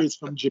father is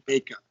from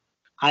Jamaica.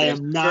 I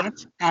am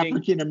not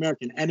African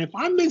American. And if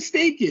I'm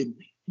mistaken,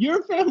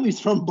 your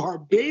family's from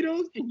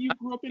Barbados and you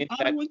grew up in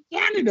Ottawa,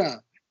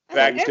 Canada.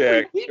 Fact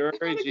check.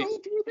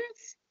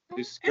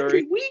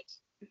 Discourage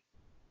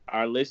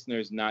our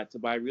listeners not to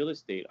buy real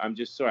estate. I'm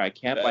just sorry. I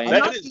can't buy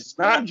anything. That is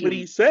not what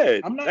he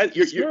said. I'm not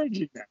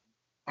discouraging that.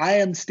 I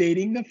am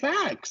stating the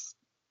facts.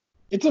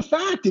 It's a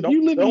fact. If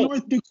you live in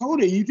North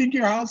Dakota, you think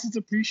your house is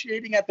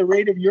appreciating at the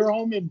rate of your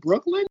home in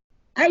Brooklyn?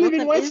 I live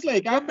in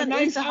Westlake. I have a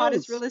nice house. The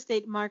hottest real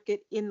estate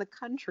market in the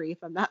country, if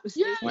I'm not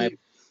mistaken. Yeah.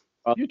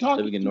 You're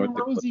talking living in North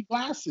rosy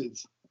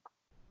glasses.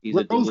 He's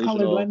a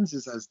rose-colored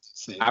lenses, as to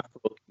say.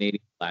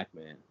 Afro-Canadian black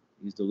man.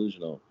 He's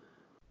delusional.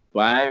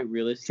 Buy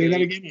real estate. Say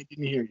that again. I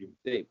didn't hear you.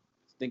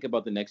 Think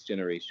about the next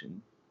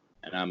generation,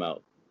 and I'm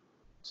out.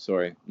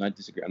 Sorry, not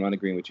disagree. I'm not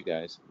agreeing with you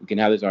guys. We can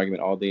have this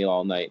argument all day,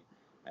 all night.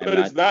 But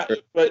it's not.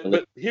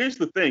 But here's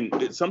the thing.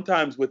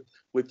 Sometimes with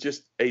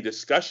just a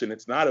discussion,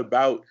 it's not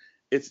about.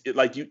 It's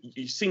like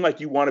you seem like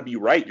you want to be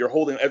right. You're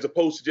holding, as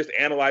opposed to just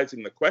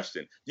analyzing the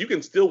question. You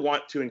can still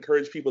want to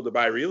encourage people to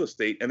buy real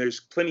estate, and there's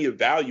plenty of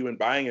value in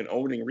buying and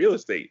owning real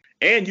estate.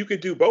 And you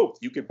could do both.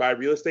 You could buy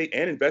real estate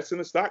and invest in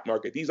the stock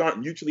market. These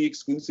aren't mutually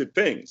exclusive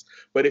things.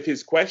 But if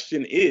his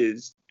question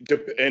is,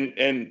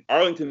 and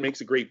Arlington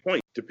makes a great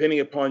point, depending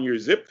upon your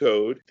zip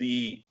code,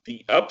 the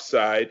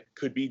upside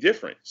could be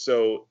different.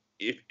 So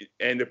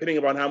and depending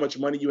upon how much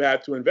money you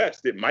have to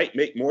invest, it might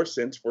make more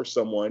sense for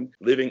someone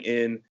living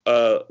in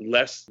a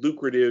less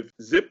lucrative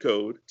zip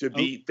code to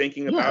be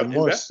thinking about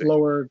more investing.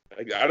 Slower.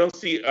 I don't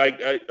see,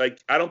 I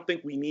don't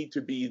think we need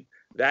to be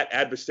that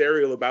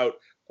adversarial about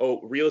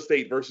real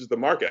estate versus the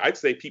market. I'd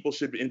say people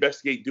should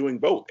investigate doing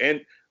both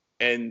and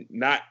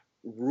not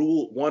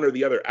rule one or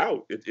the other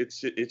out.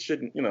 It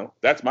shouldn't,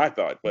 that's my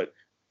thought. But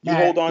you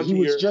hold on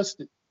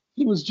to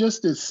He was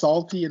just as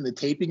salty in the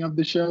taping of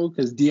the show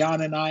because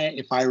Dion and I,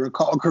 if I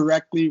recall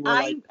correctly, were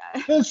like,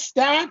 the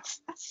stats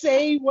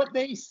say what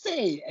they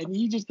say, and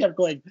he just kept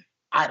going,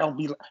 I don't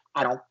agree.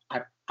 I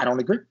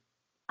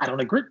don't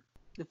agree.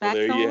 The facts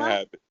don't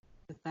lie.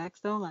 The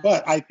facts don't lie.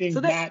 But I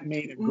think Matt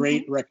made a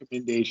great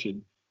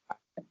recommendation.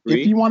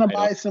 If you want to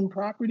buy some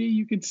property,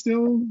 you could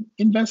still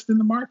invest in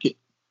the market.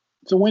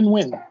 It's a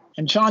win-win.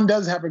 And Sean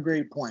does have a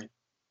great point.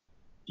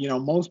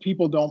 Most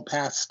people don't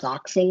pass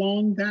stocks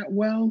along that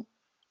well,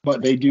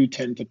 but they do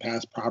tend to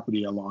pass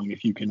property along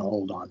if you can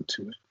hold on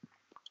to it.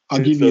 I'll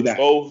give you that.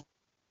 A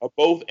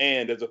both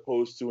and as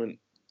opposed to an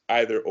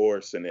either or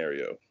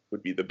scenario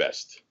would be the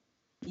best.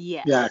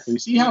 Yes. Exactly.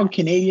 See how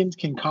Canadians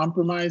can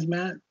compromise,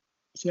 Matt?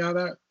 See how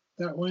that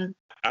went?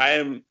 I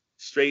am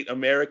straight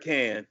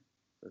American.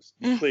 Let's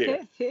be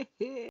clear.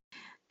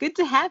 Good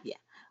to have you.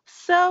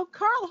 So,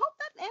 Carl, I hope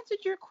that answered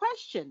your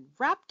question.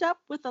 Wrapped up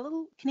with a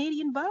little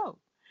Canadian bow.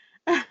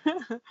 An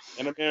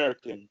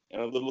American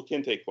and a little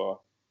kente cloth.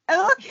 A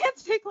little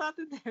kente cloth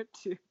in there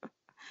too.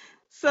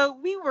 So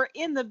we were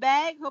in the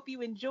bag. Hope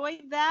you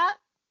enjoyed that.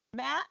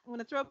 Matt, I'm going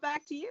to throw it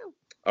back to you.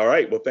 All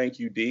right. Well, thank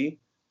you, Dee.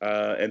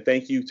 And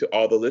thank you to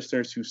all the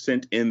listeners who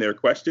sent in their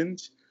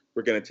questions.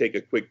 We're going to take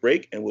a quick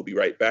break, and we'll be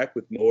right back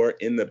with more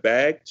In the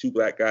Bag. Two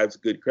Black Guys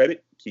with Good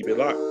Credit. Keep it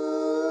locked.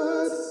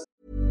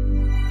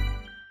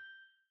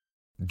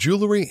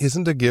 Jewelry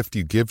isn't a gift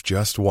you give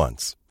just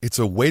once. It's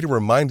a way to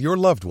remind your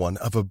loved one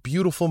of a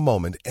beautiful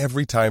moment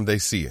every time they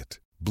see it.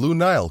 Blue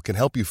Nile can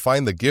help you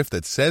find the gift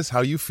that says how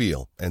you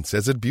feel and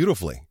says it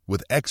beautifully,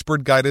 with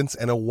expert guidance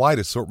and a wide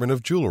assortment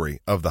of jewelry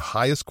of the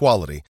highest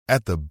quality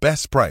at the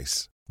best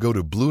price. Go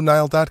to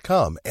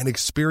BlueNile.com and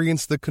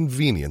experience the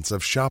convenience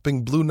of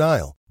shopping Blue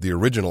Nile, the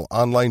original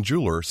online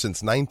jeweler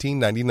since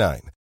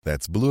 1999.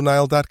 That's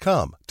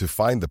BlueNile.com to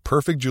find the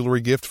perfect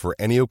jewelry gift for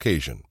any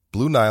occasion.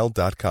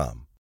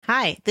 BlueNile.com.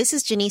 Hi, this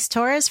is Janice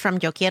Torres from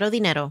Yo Quiero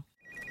Dinero.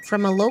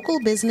 From a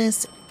local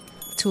business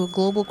to a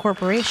global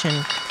corporation,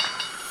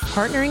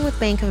 partnering with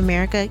Bank of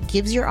America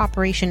gives your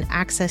operation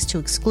access to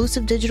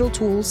exclusive digital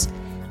tools,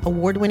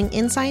 award-winning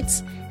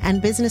insights,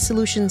 and business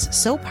solutions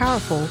so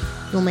powerful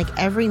you'll make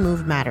every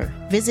move matter.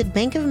 Visit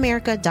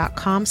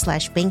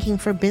bankofamerica.com/banking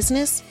for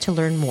business to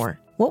learn more.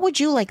 What would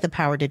you like the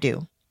power to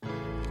do?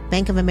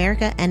 Bank of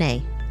America,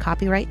 N.A.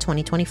 Copyright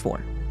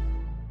 2024.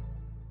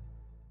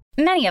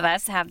 Many of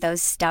us have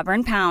those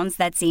stubborn pounds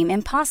that seem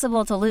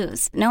impossible to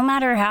lose, no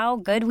matter how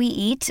good we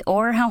eat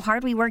or how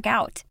hard we work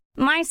out.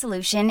 My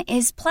solution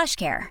is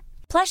PlushCare.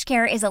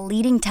 PlushCare is a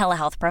leading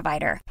telehealth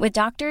provider with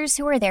doctors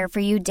who are there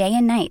for you day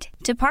and night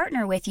to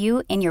partner with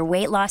you in your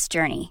weight loss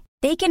journey.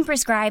 They can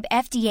prescribe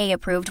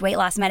FDA-approved weight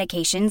loss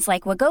medications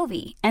like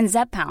Wegovy and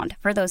Zepbound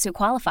for those who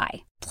qualify.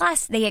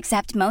 Plus, they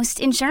accept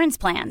most insurance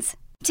plans.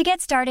 To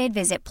get started,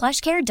 visit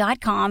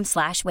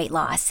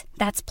plushcare.com/weightloss.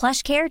 That's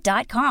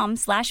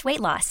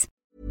plushcare.com/weightloss.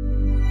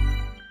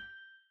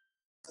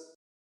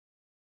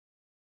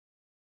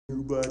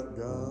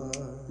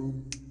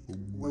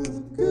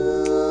 With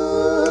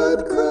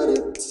good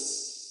credit.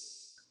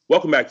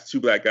 Welcome back to Two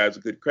Black Guys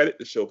with Good Credit,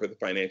 the show for the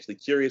financially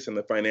curious and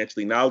the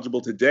financially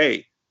knowledgeable.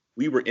 Today,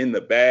 we were in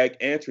the bag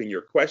answering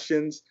your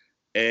questions,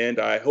 and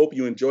I hope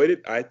you enjoyed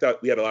it. I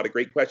thought we had a lot of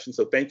great questions,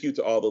 so thank you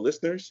to all the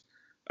listeners.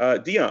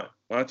 Dion,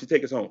 why don't you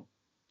take us home?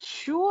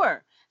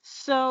 Sure.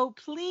 So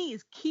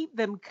please keep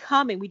them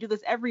coming. We do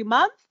this every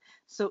month.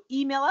 So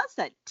email us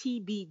at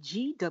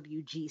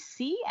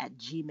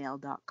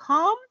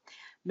tbgwgc@gmail.com.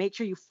 Make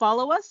sure you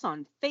follow us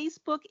on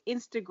Facebook,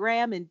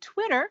 Instagram, and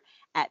Twitter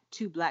at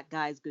Two Black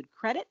Guys Good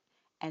Credit.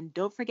 And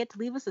don't forget to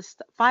leave us a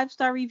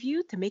 5-star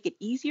review to make it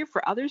easier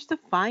for others to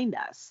find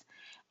us.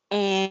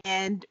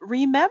 And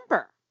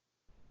remember,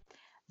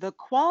 the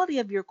quality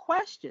of your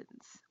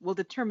questions will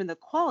determine the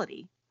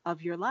quality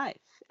of your life.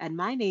 And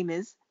my name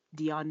is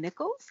Dion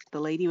Nichols, the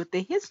lady with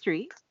the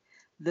history,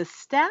 the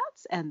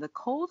stats, and the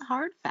cold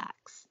hard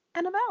facts.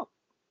 And I'm out.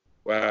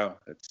 Wow,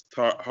 it's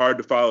hard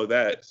to follow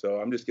that.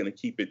 So I'm just going to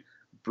keep it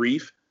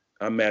brief.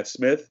 I'm Matt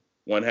Smith,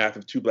 one half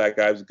of Two Black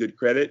Guys with Good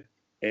Credit.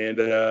 And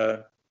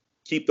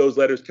keep those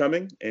letters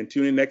coming and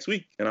tune in next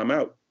week. And I'm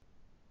out.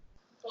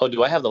 Oh,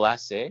 do I have the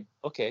last say?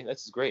 Okay,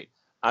 this is great.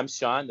 I'm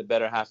Sean, the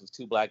better half of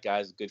two black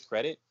guys with good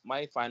credit.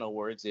 My final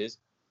words is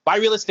buy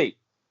real estate.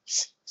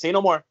 Shh, say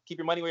no more. Keep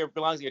your money where it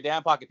belongs in your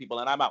damn pocket, people.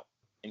 And I'm out.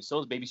 And so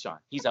is baby Sean.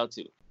 He's out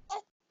too.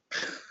 Wow.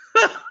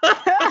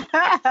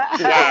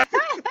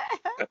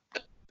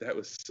 That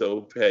was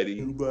so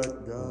petty.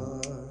 With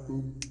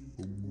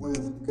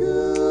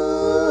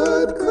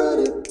good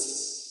credit.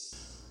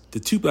 The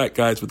Two Black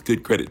Guys with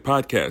Good Credit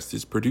podcast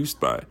is produced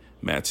by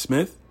Matt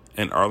Smith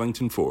and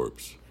Arlington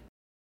Forbes.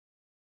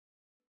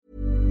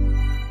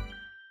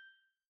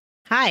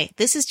 Hi,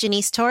 this is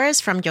Janice Torres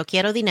from Yo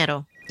Quiero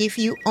Dinero. If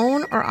you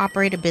own or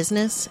operate a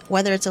business,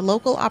 whether it's a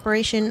local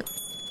operation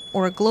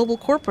or a global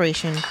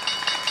corporation,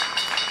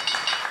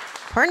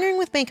 partnering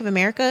with Bank of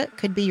America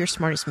could be your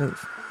smartest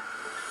move.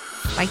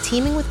 By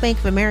teaming with Bank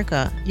of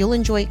America, you'll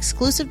enjoy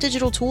exclusive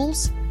digital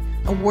tools,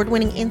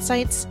 award-winning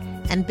insights,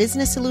 and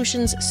business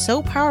solutions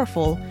so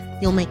powerful,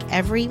 you'll make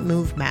every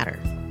move matter.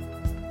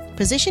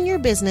 Position your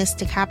business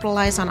to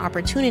capitalize on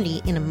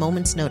opportunity in a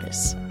moment's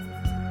notice.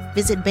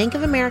 Visit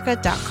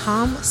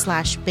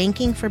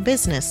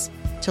bankofamerica.com/bankingforbusiness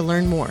to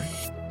learn more.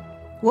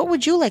 What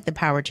would you like the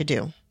power to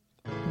do?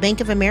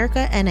 Bank of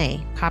America,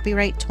 N.A.,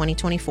 copyright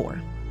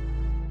 2024.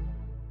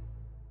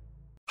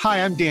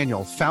 Hi, I'm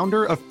Daniel,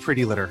 founder of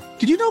Pretty Litter.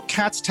 Did you know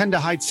cats tend to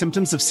hide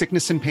symptoms of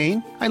sickness and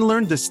pain? I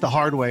learned this the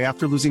hard way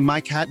after losing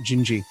my cat,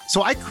 Gingy.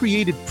 So I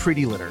created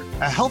Pretty Litter,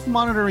 a health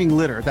monitoring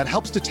litter that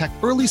helps detect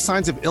early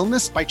signs of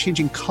illness by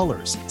changing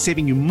colors,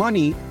 saving you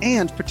money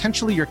and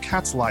potentially your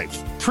cat's life.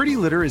 Pretty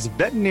Litter is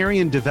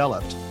veterinarian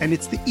developed, and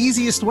it's the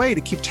easiest way to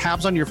keep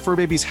tabs on your fur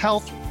baby's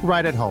health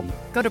right at home.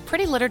 Go to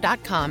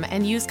prettylitter.com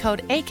and use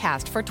code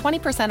ACAST for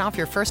 20% off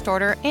your first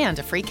order and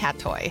a free cat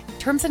toy.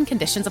 Terms and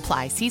conditions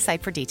apply. See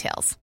site for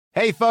details.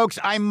 Hey, folks,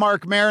 I'm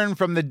Mark Maron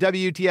from the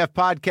WTF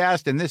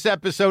Podcast, and this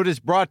episode is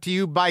brought to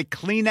you by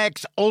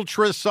Kleenex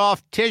Ultra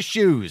Soft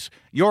Tissues,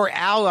 your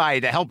ally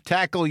to help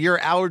tackle your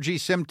allergy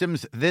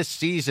symptoms this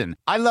season.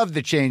 I love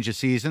the change of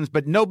seasons,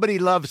 but nobody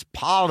loves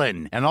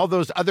pollen and all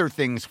those other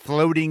things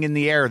floating in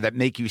the air that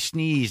make you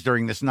sneeze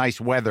during this nice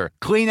weather.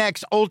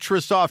 Kleenex Ultra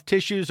Soft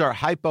Tissues are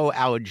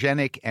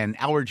hypoallergenic and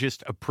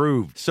allergist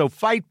approved, so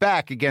fight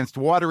back against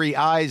watery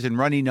eyes and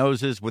runny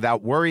noses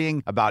without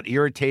worrying about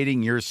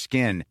irritating your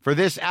skin. For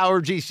this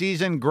allergy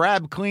season,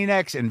 grab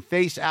Kleenex and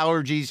face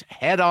allergies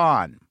head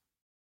on.